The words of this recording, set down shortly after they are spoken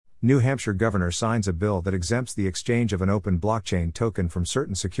New Hampshire governor signs a bill that exempts the exchange of an open blockchain token from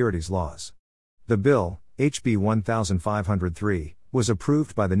certain securities laws. The bill, HB 1503, was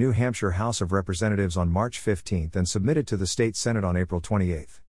approved by the New Hampshire House of Representatives on March 15 and submitted to the state Senate on April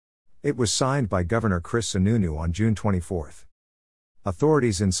 28. It was signed by Governor Chris Sununu on June 24.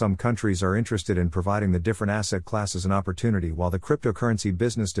 Authorities in some countries are interested in providing the different asset classes an opportunity while the cryptocurrency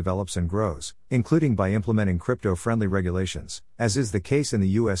business develops and grows, including by implementing crypto-friendly regulations, as is the case in the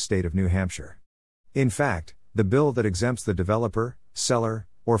U.S. state of New Hampshire. In fact, the bill that exempts the developer, seller,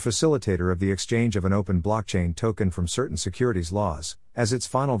 or facilitator of the exchange of an open blockchain token from certain securities laws, as its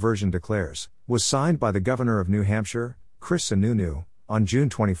final version declares, was signed by the Governor of New Hampshire, Chris Sununu, on June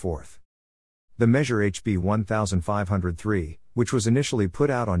 24. The measure HB 1503, which was initially put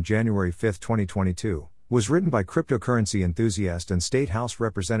out on January 5, 2022, was written by cryptocurrency enthusiast and State House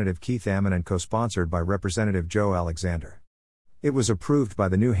Representative Keith Ammon and co-sponsored by Representative Joe Alexander. It was approved by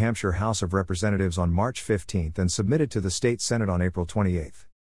the New Hampshire House of Representatives on March 15 and submitted to the State Senate on April 28.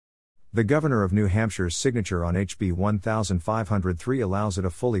 The Governor of New Hampshire's signature on HB 1503 allows it a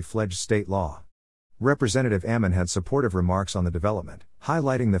fully fledged state law. Representative Ammon had supportive remarks on the development,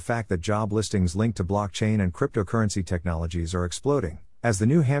 highlighting the fact that job listings linked to blockchain and cryptocurrency technologies are exploding, as the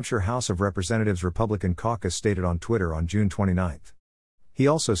New Hampshire House of Representatives Republican caucus stated on Twitter on June 29. He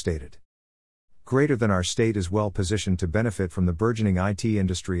also stated, "Greater than our state is well positioned to benefit from the burgeoning IT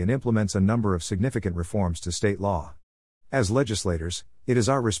industry and implements a number of significant reforms to state law. As legislators, it is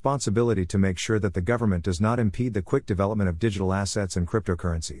our responsibility to make sure that the government does not impede the quick development of digital assets and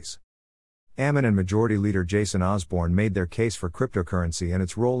cryptocurrencies." Ammon and Majority Leader Jason Osborne made their case for cryptocurrency and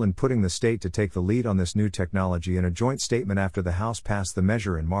its role in putting the state to take the lead on this new technology in a joint statement after the House passed the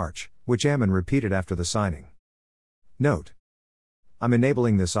measure in March, which Ammon repeated after the signing. Note: I'm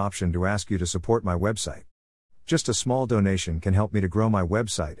enabling this option to ask you to support my website. Just a small donation can help me to grow my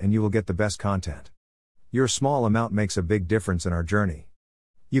website and you will get the best content. Your small amount makes a big difference in our journey.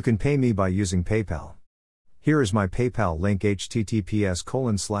 You can pay me by using PayPal. Here is my PayPal link: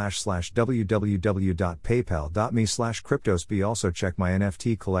 https://www.paypal.me/cryptosb. Also check my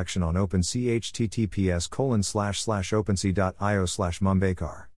NFT collection on OpenSea: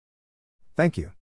 https://opensea.io/mumbekar. Thank you.